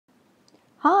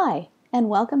Hi, and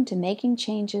welcome to Making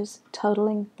Changes,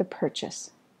 Totaling the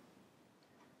Purchase.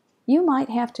 You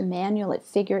might have to manually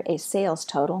figure a sales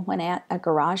total when at a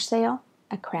garage sale,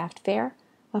 a craft fair,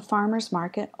 a farmer's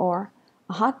market, or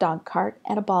a hot dog cart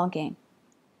at a ball game.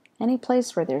 Any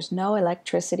place where there's no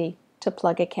electricity to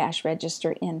plug a cash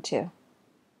register into.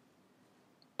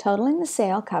 Totaling the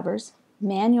sale covers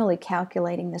manually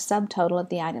calculating the subtotal of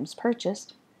the items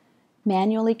purchased,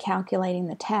 manually calculating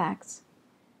the tax,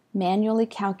 manually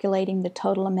calculating the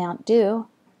total amount due,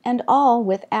 and all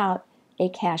without a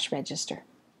cash register.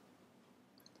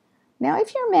 Now,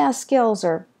 if your math skills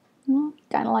are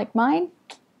kind of like mine,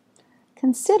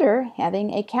 consider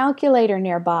having a calculator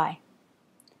nearby.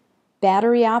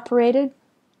 Battery operated,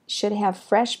 should have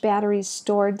fresh batteries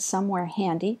stored somewhere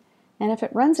handy, and if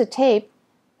it runs a tape,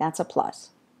 that's a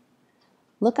plus.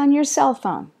 Look on your cell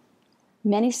phone.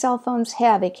 Many cell phones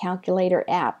have a calculator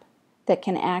app that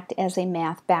can act as a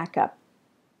math backup.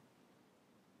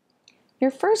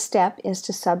 Your first step is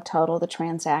to subtotal the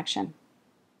transaction.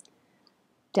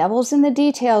 Devil's in the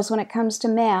details when it comes to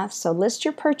math, so list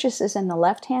your purchases in the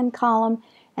left-hand column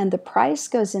and the price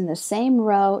goes in the same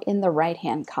row in the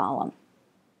right-hand column.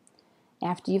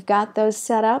 After you've got those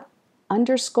set up,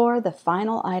 underscore the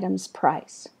final item's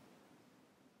price.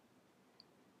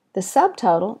 The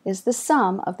subtotal is the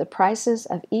sum of the prices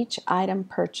of each item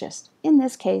purchased, in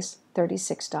this case,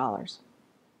 $36.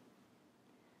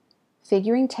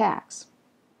 Figuring tax.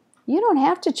 You don't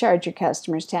have to charge your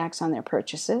customers tax on their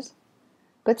purchases,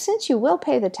 but since you will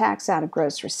pay the tax out of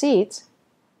gross receipts,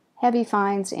 heavy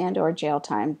fines and/or jail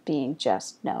time being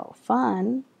just no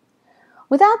fun,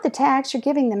 without the tax, you're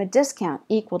giving them a discount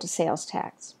equal to sales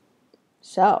tax.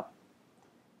 So,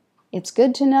 it's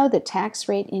good to know the tax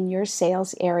rate in your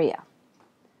sales area.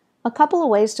 A couple of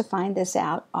ways to find this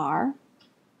out are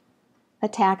a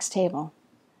tax table.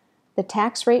 The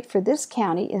tax rate for this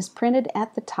county is printed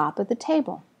at the top of the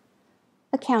table.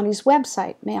 A county's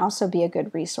website may also be a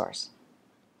good resource.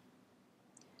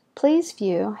 Please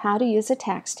view how to use a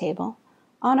tax table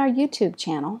on our YouTube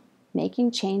channel,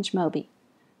 Making Change Moby,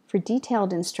 for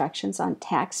detailed instructions on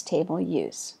tax table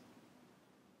use.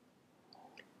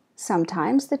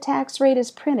 Sometimes the tax rate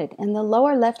is printed in the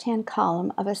lower left-hand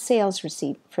column of a sales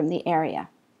receipt from the area.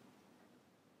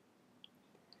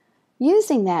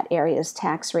 Using that area's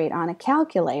tax rate on a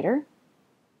calculator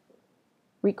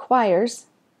requires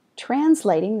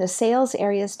translating the sales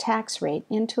area's tax rate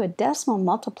into a decimal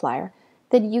multiplier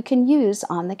that you can use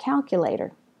on the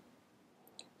calculator.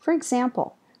 For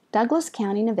example, Douglas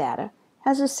County, Nevada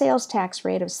has a sales tax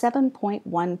rate of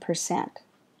 7.1%.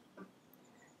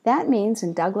 That means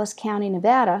in Douglas County,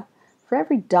 Nevada, for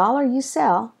every dollar you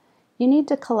sell, you need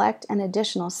to collect an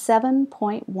additional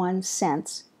 7.1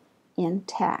 cents in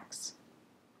tax.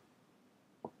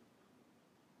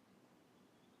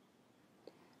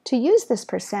 To use this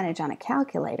percentage on a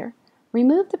calculator,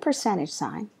 remove the percentage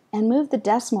sign and move the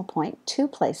decimal point 2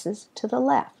 places to the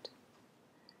left,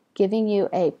 giving you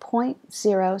a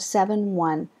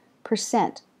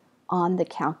 0.071% on the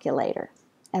calculator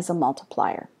as a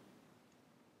multiplier.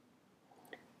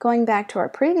 Going back to our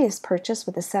previous purchase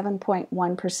with a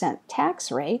 7.1%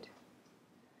 tax rate,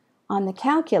 on the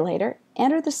calculator,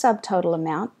 enter the subtotal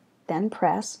amount, then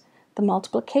press the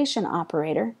multiplication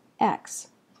operator, X.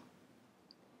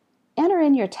 Enter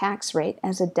in your tax rate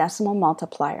as a decimal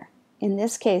multiplier, in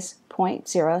this case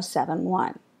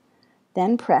 0.071.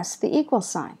 Then press the equal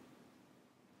sign.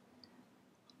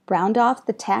 Round off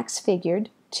the tax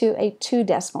figured to 2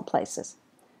 decimal places.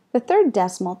 The third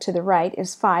decimal to the right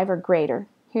is 5 or greater.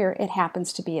 Here it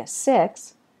happens to be a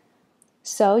 6,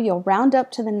 so you'll round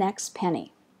up to the next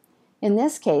penny. In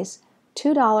this case,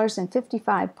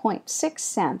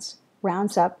 $2.55.6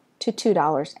 rounds up to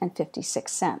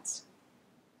 $2.56.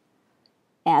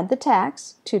 Add the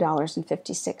tax,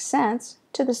 $2.56,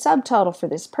 to the subtotal for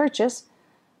this purchase,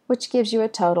 which gives you a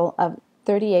total of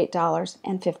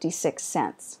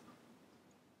 $38.56.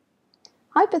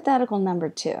 Hypothetical number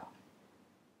 2.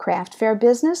 Craft fair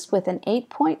business with an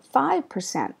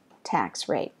 8.5% tax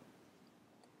rate.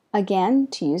 Again,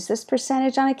 to use this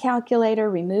percentage on a calculator,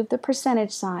 remove the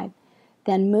percentage sign,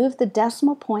 then move the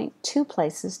decimal point 2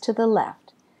 places to the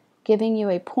left, giving you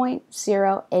a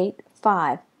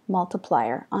 0.085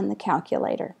 multiplier on the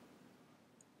calculator.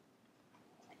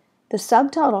 The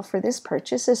subtotal for this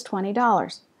purchase is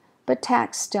 $20, but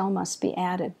tax still must be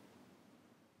added.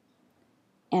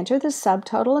 Enter the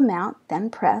subtotal amount,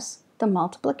 then press the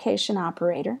multiplication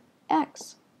operator,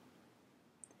 X.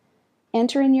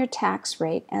 Enter in your tax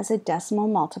rate as a decimal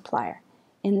multiplier,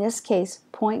 in this case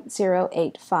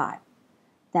 0.085.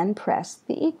 Then press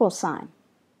the equal sign.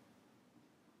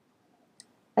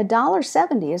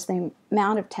 $1.70 is the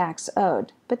amount of tax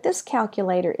owed, but this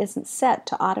calculator isn't set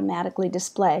to automatically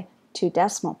display 2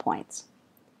 decimal points.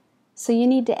 So you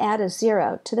need to add a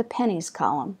 0 to the pennies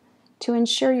column to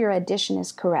ensure your addition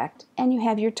is correct and you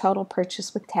have your total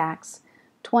purchase with tax,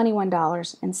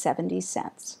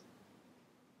 $21.70.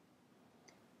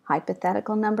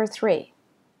 Hypothetical number 3,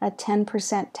 a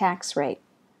 10% tax rate.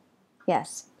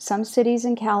 Yes, some cities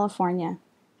in California,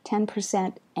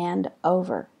 10% and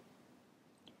over.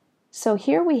 So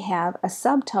here we have a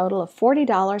subtotal of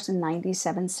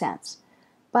 $40.97,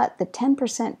 but the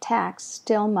 10% tax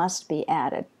still must be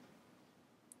added.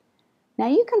 Now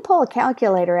you can pull a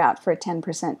calculator out for a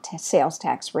 10% sales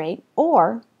tax rate,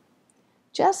 or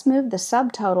just move the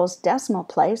subtotal's decimal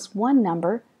place one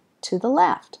number to the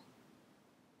left.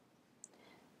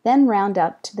 Then round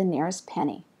up to the nearest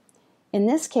penny. In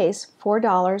this case,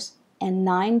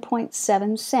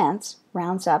 $4.09.7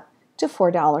 rounds up to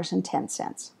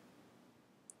 $4.10.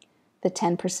 The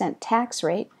 10% tax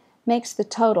rate makes the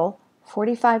total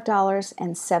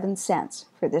 $45.07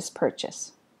 for this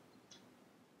purchase.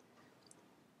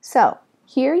 So,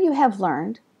 here you have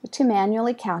learned to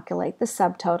manually calculate the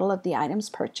subtotal of the items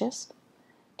purchased,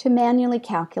 to manually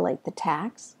calculate the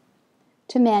tax,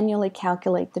 to manually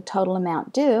calculate the total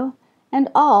amount due, and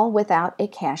all without a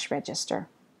cash register.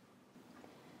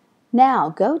 Now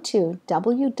go to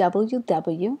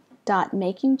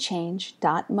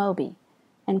www.makingchange.mobi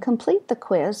and complete the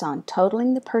quiz on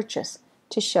totaling the purchase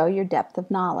to show your depth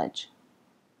of knowledge.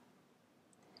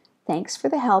 Thanks for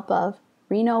the help of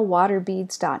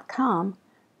RenoWaterBeads.com,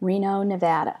 Reno,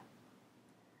 Nevada.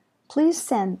 Please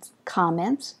send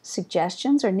comments,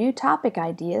 suggestions, or new topic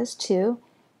ideas to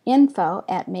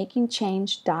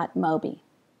info@makingchange.mobi.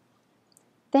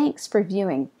 Thanks for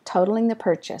viewing Totaling the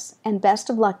Purchase, and best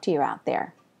of luck to you out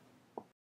there.